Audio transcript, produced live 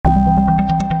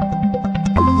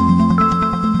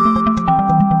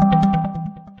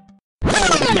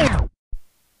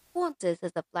Qantas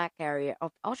is the flag carrier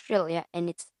of Australia and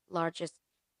its largest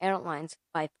airlines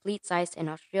by fleet size in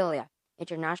Australia,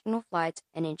 international flights,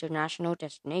 and international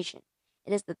destination.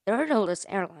 It is the third oldest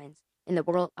airline in the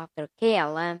world after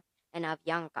KLM and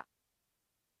Avianca.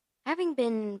 Having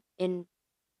been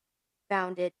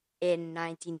founded in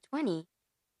 1920,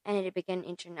 and it began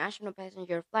international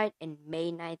passenger flight in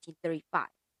May 1935.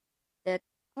 The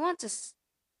Qantas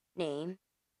name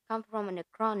comes from an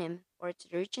acronym for its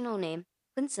original name,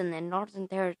 Queensland and Northern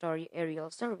Territory Aerial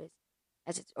Service,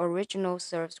 as its original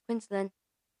serves Queensland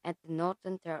and the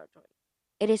Northern Territory.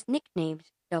 It is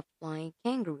nicknamed the Flying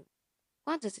Kangaroo.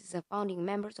 Qantas is a founding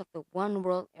member of the One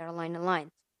World Airline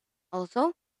Alliance.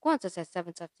 Also, Qantas has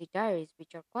seven subsidiaries,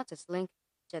 which are Qantas Link,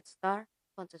 Jetstar,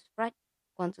 Qantas Freight,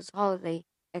 Qantas Holiday,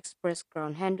 Express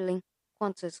Ground Handling,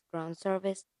 Qantas Ground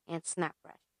Service, and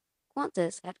Snapcraft.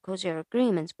 Qantas had codeshare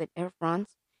agreements with Air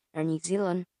France, Air New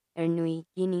Zealand, Air Nui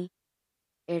Guinea,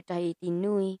 Air Tahiti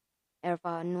Nui, Air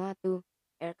Vanuatu,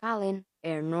 Air Kalin,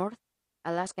 Air North,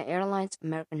 Alaska Airlines,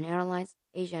 American Airlines,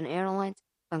 Asian Airlines,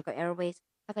 Bangkok Airways,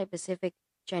 Cathay Pacific,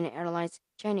 China Airlines,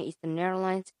 China Eastern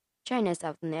Airlines, China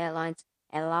Southern Airlines,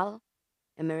 El Al,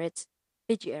 Emirates,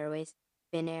 Fiji Airways,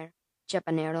 Finnair,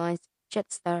 Japan Airlines,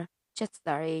 Jetstar,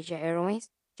 Jetstar Asia Airways,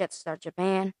 Jetstar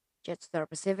Japan, Jetstar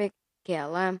Pacific,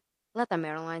 KLM, Latam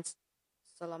Airlines,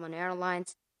 Solomon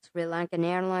Airlines, Sri Lankan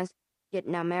Airlines,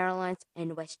 Vietnam Airlines,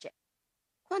 and WestJet.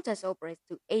 Qantas operates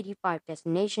to 85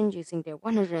 destinations using their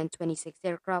 126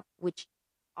 aircraft, which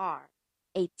are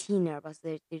 18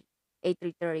 Airbus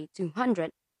A330-200,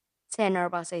 10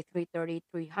 Airbus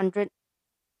A330-300,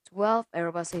 12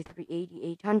 Airbus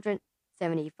A380-800,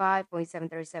 75 Boeing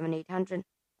 737-800,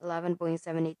 11 Boeing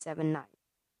 7879.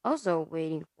 Also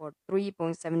waiting for 3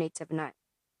 Boeing 7879.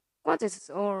 Qantas is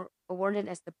awarded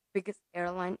as the biggest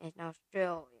airline in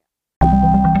Australia.